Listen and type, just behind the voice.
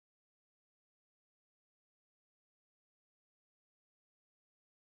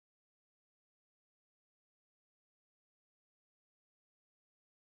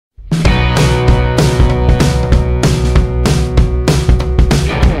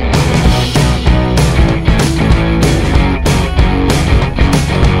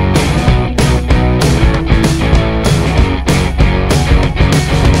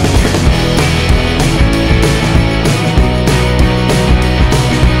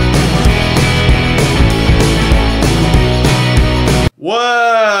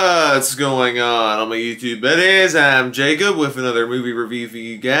What's going on my YouTube buddies? I'm Jacob with another movie review for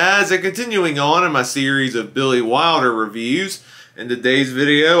you guys, and continuing on in my series of Billy Wilder reviews. In today's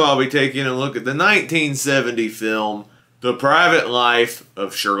video, I'll be taking a look at the 1970 film, The Private Life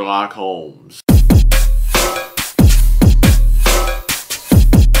of Sherlock Holmes.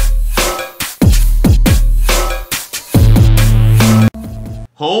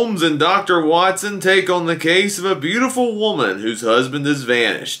 Holmes and Dr. Watson take on the case of a beautiful woman whose husband has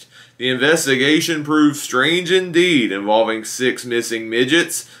vanished. The investigation proves strange indeed, involving 6 missing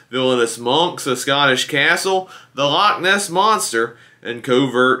midgets, villainous monks, a Scottish castle, the Loch Ness Monster, and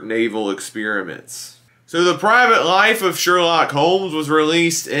covert naval experiments. So The Private Life of Sherlock Holmes was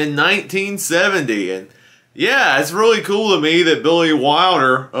released in 1970, and yeah, it's really cool to me that Billy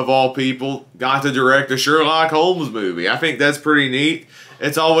Wilder, of all people, got to direct a Sherlock Holmes movie. I think that's pretty neat.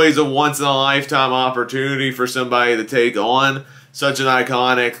 It's always a once-in-a-lifetime opportunity for somebody to take on such an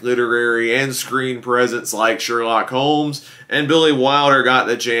iconic literary and screen presence like Sherlock Holmes, and Billy Wilder got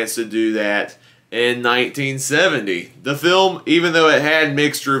the chance to do that in 1970. The film, even though it had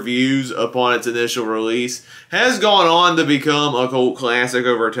mixed reviews upon its initial release, has gone on to become a cult classic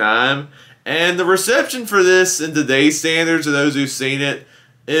over time, and the reception for this in today's standards of those who've seen it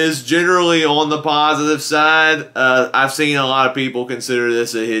is generally on the positive side. I've seen a lot of people consider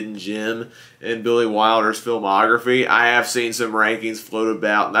this a hidden gem in Billy Wilder's filmography. I have seen some rankings float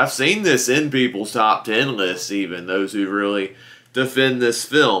about, and I've seen this in people's top 10 lists even, those who really defend this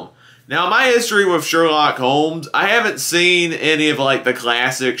film. Now, my history with Sherlock Holmes, I haven't seen any of like the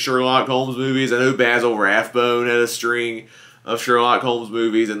classic Sherlock Holmes movies. I know Basil Rathbone had a string of Sherlock Holmes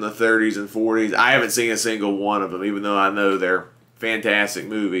movies in the 30s and 40s. I haven't seen a single one of them, even though I know they're fantastic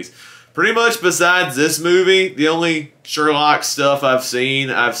movies. Pretty much besides this movie, the only Sherlock stuff I've seen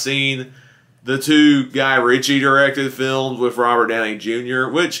the 2 Guy Ritchie directed films with Robert Downey Jr.,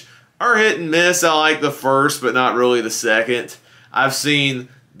 which are hit and miss. I like the first, but not really the second. I've seen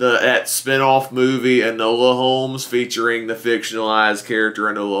that spin-off movie Enola Holmes, featuring the fictionalized character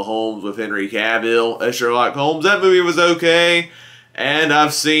Enola Holmes with Henry Cavill as Sherlock Holmes. That movie was okay. And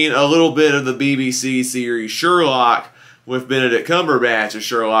I've seen a little bit of the BBC series Sherlock with Benedict Cumberbatch as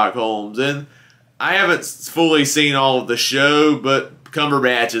Sherlock Holmes. And I haven't fully seen all of the show, but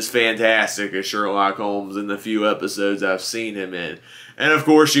Cumberbatch is fantastic as Sherlock Holmes in the few episodes I've seen him in. And of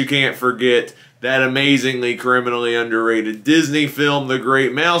course, you can't forget that amazingly criminally underrated Disney film, The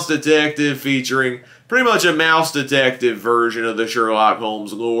Great Mouse Detective, featuring pretty much a mouse detective version of the Sherlock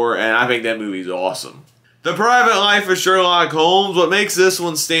Holmes lore, and I think that movie's awesome. The Private Life of Sherlock Holmes, what makes this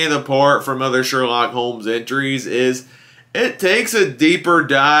one stand apart from other Sherlock Holmes entries is it takes a deeper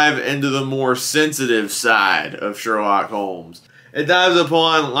dive into the more sensitive side of Sherlock Holmes. It dives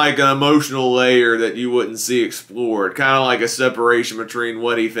upon like an emotional layer that you wouldn't see explored, kind of like a separation between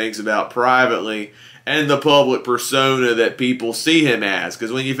what he thinks about privately and the public persona that people see him as.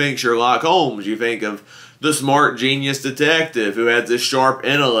 Because when you think Sherlock Holmes, you think of the smart genius detective who has this sharp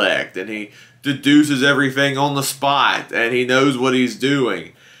intellect and he deduces everything on the spot and he knows what he's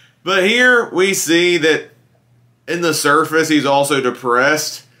doing. But here we see that in the surface, he's also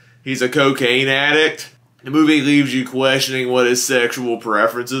depressed. He's a cocaine addict. The movie leaves you questioning what his sexual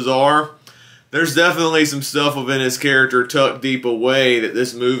preferences are. There's definitely some stuff within his character tucked deep away that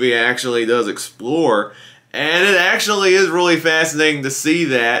this movie actually does explore. And it actually is really fascinating to see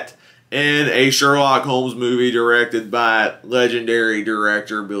that in a Sherlock Holmes movie directed by legendary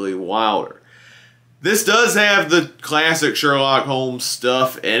director Billy Wilder. This does have the classic Sherlock Holmes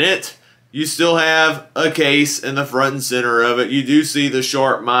stuff in it. You still have a case in the front and center of it. You do see the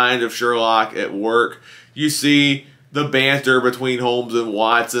sharp mind of Sherlock at work. You see the banter between Holmes and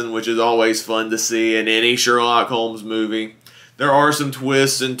Watson, which is always fun to see in any Sherlock Holmes movie. There are some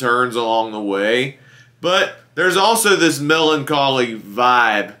twists and turns along the way, but there's also this melancholy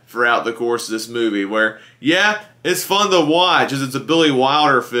vibe throughout the course of this movie where, yeah, it's fun to watch as it's a Billy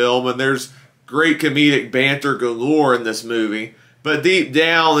Wilder film and there's great comedic banter galore in this movie. But deep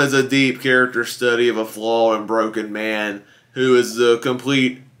down is a deep character study of a flawed and broken man who is the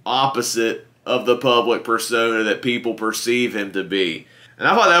complete opposite of the public persona that people perceive him to be. And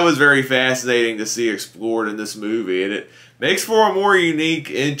I thought that was very fascinating to see explored in this movie, and it makes for a more unique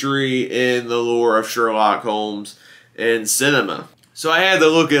entry in the lore of Sherlock Holmes in cinema. So I had to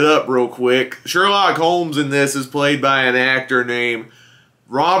look it up real quick. Sherlock Holmes in this is played by an actor named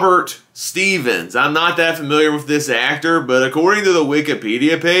Robert Stevens. I'm not that familiar with this actor, but according to the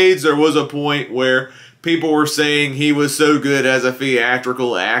Wikipedia page, there was a point where people were saying he was so good as a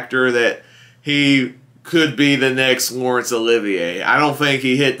theatrical actor that he could be the next Laurence Olivier. I don't think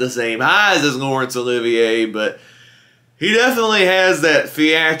he hit the same highs as Laurence Olivier, but He definitely has that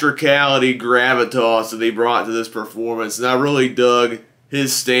theatricality gravitas that he brought to this performance, and I really dug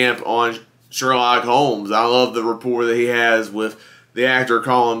his stamp on Sherlock Holmes. I love the rapport that he has with the actor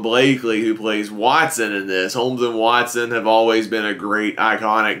Colin Blakely, who plays Watson in this. Holmes and Watson have always been a great,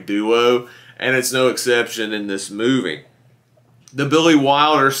 iconic duo, and it's no exception in this movie. The Billy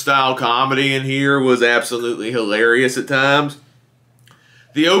Wilder-style comedy in here was absolutely hilarious at times.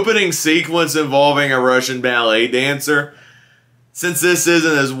 The opening sequence involving a Russian ballet dancer. Since this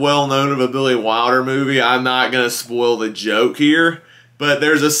isn't as well known of a Billy Wilder movie, I'm not going to spoil the joke here. But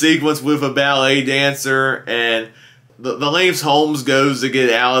there's a sequence with a ballet dancer, and the lengths Holmes goes to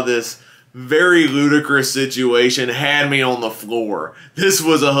get out of this very ludicrous situation had me on the floor. This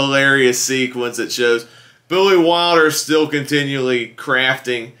was a hilarious sequence that shows Billy Wilder still continually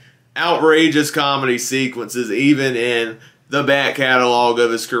crafting outrageous comedy sequences, even in the back catalog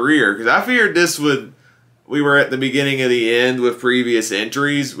of his career, because I figured we were at the beginning of the end with previous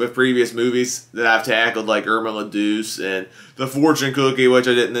entries, with previous movies that I've tackled, like Irma La Douce and The Fortune Cookie, which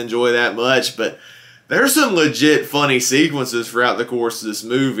I didn't enjoy that much, but there's some legit funny sequences throughout the course of this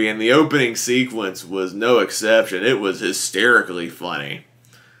movie, and the opening sequence was no exception. It was hysterically funny.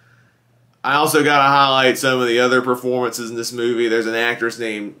 I also got to highlight some of the other performances in this movie. There's an actress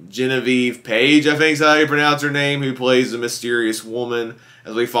named Genevieve Page, I think is how you pronounce her name, who plays a mysterious woman.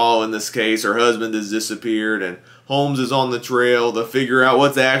 As we follow in this case, her husband has disappeared, and Holmes is on the trail to figure out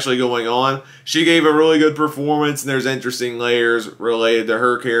what's actually going on. She gave a really good performance, and there's interesting layers related to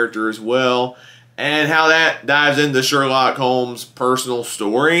her character as well. And how that dives into Sherlock Holmes' personal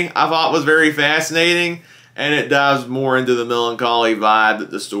story, I thought was very fascinating. And it dives more into the melancholy vibe that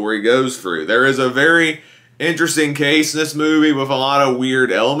the story goes through. There is a very interesting case in this movie with a lot of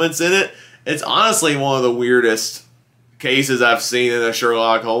weird elements in it. It's honestly one of the weirdest cases I've seen in a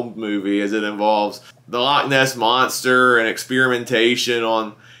Sherlock Holmes movie, as it involves the Loch Ness Monster and experimentation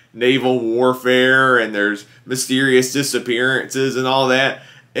on naval warfare, and there's mysterious disappearances and all that.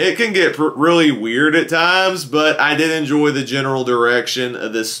 It can get really weird at times, but I did enjoy the general direction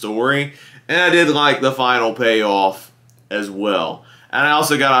of this story. And I did like the final payoff as well. And I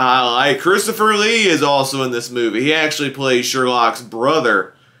also got to highlight, Christopher Lee is also in this movie. He actually plays Sherlock's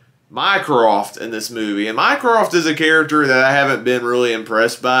brother, Mycroft, in this movie. And Mycroft is a character that I haven't been really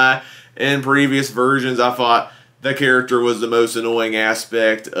impressed by. In previous versions, I thought the character was the most annoying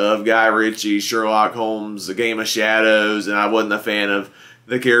aspect of Guy Ritchie's Sherlock Holmes, A Game of Shadows, and I wasn't a fan of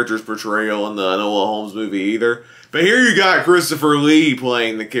the character's portrayal in the Enola Holmes movie either. But here you got Christopher Lee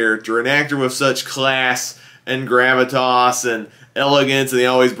playing the character, an actor with such class and gravitas and elegance, and he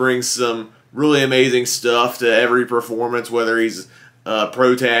always brings some really amazing stuff to every performance, whether he's a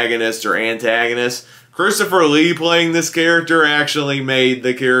protagonist or antagonist. Christopher Lee playing this character actually made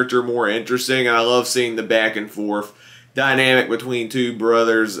the character more interesting, and I love seeing the back and forth dynamic between two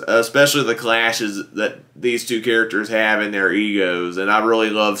brothers, especially the clashes that these two characters have in their egos, and I really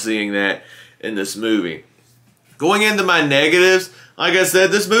love seeing that in this movie. Going into my negatives, like I said,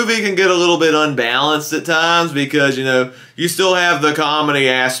 this movie can get a little bit unbalanced at times because, you know, you still have the comedy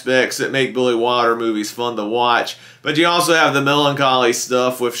aspects that make Billy Wilder movies fun to watch, but you also have the melancholy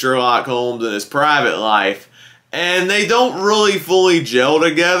stuff with Sherlock Holmes and his private life, and they don't really fully gel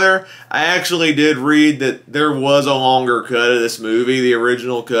together. I actually did read that there was a longer cut of this movie. The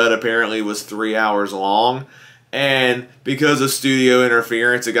original cut apparently was 3 hours long, and because of studio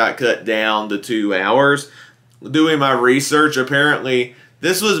interference, it got cut down to 2 hours. Doing my research, apparently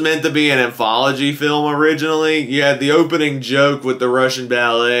this was meant to be an anthology film originally. You had the opening joke with the Russian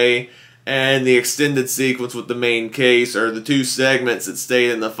ballet and the extended sequence with the main case, or the two segments that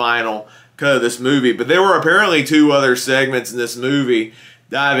stayed in the final cut of this movie. But there were apparently two other segments in this movie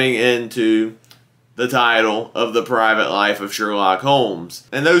diving into the title of The Private Life of Sherlock Holmes.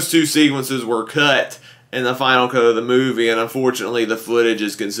 And those two sequences were cut in the final cut of the movie, and unfortunately the footage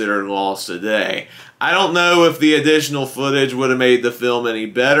is considered lost today. I don't know if the additional footage would have made the film any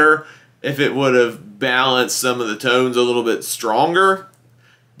better, if it would have balanced some of the tones a little bit stronger,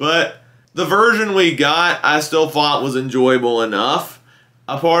 but the version we got I still thought was enjoyable enough.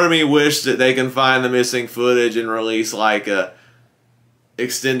 A part of me wished that they can find the missing footage and release like a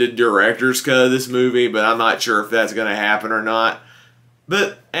extended director's cut of this movie, but I'm not sure if that's going to happen or not.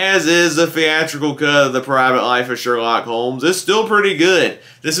 But as is the theatrical cut of The Private Life of Sherlock Holmes, it's still pretty good.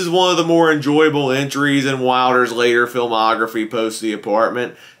 This is one of the more enjoyable entries in Wilder's later filmography post The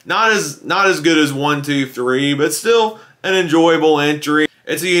Apartment. Not as good as 1, 2, 3, but still an enjoyable entry.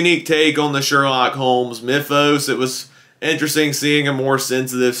 It's a unique take on the Sherlock Holmes mythos. It was interesting seeing a more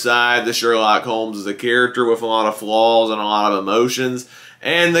sensitive side to Sherlock Holmes as a character with a lot of flaws and a lot of emotions.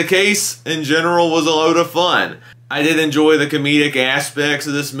 And the case in general was a load of fun. I did enjoy the comedic aspects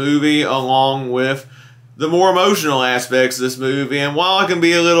of this movie along with the more emotional aspects of this movie, and while it can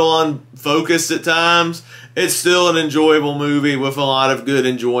be a little unfocused at times, it's still an enjoyable movie with a lot of good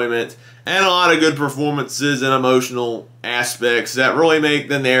enjoyment and a lot of good performances and emotional aspects that really make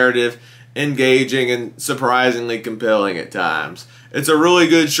the narrative engaging and surprisingly compelling at times. It's a really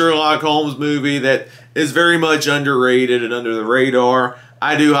good Sherlock Holmes movie that is very much underrated and under the radar.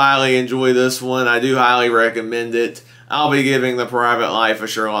 I do highly enjoy this one. I do highly recommend it. I'll be giving The Private Life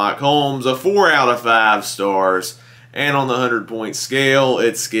of Sherlock Holmes a 4 out of 5 stars. And on the 100-point scale,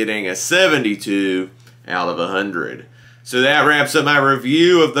 it's getting a 72 out of 100. So that wraps up my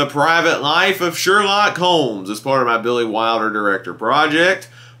review of The Private Life of Sherlock Holmes as part of my Billy Wilder Director Project,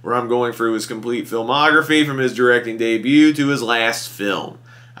 where I'm going through his complete filmography from his directing debut to his last film.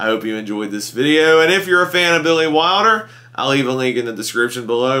 I hope you enjoyed this video, and if you're a fan of Billy Wilder, I'll leave a link in the description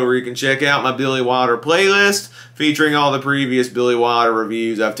below where you can check out my Billy Wilder playlist featuring all the previous Billy Wilder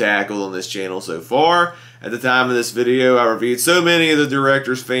reviews I've tackled on this channel so far. At the time of this video, I reviewed so many of the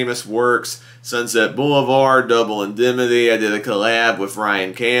director's famous works: Sunset Boulevard, Double Indemnity. I did a collab with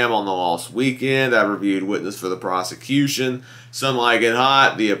Ryan Cam on The Lost Weekend. I reviewed Witness for the Prosecution, Some Like It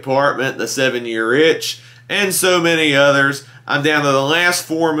Hot, The Apartment, The 7-Year Itch, and so many others. I'm down to the last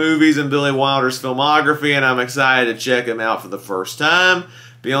 4 movies in Billy Wilder's filmography, and I'm excited to check them out for the first time.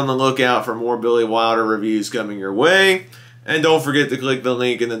 Be on the lookout for more Billy Wilder reviews coming your way. And don't forget to click the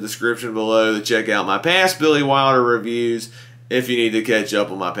link in the description below to check out my past Billy Wilder reviews if you need to catch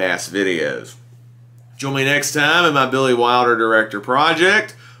up on my past videos. Join me next time in my Billy Wilder Director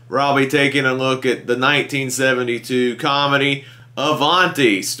Project, where I'll be taking a look at the 1972 comedy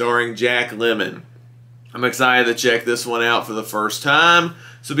Avanti, starring Jack Lemmon. I'm excited to check this one out for the first time,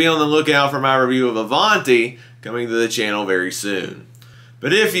 so be on the lookout for my review of Avanti coming to the channel very soon.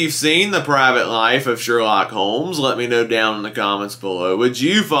 But if you've seen The Private Life of Sherlock Holmes, let me know down in the comments below. Would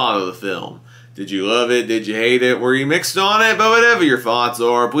you follow the film? Did you love it? Did you hate it? Were you mixed on it? But whatever your thoughts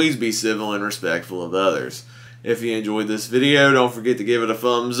are, please be civil and respectful of others. If you enjoyed this video, don't forget to give it a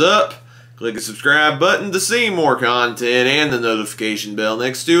thumbs up. Click the subscribe button to see more content and the notification bell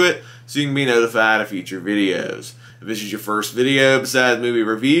next to it so you can be notified of future videos. If this is your first video besides movie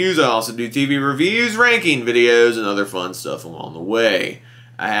reviews, I also do TV reviews, ranking videos, and other fun stuff along the way.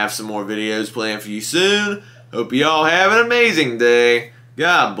 I have some more videos planned for you soon. Hope you all have an amazing day.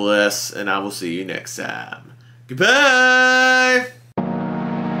 God bless, and I will see you next time. Goodbye!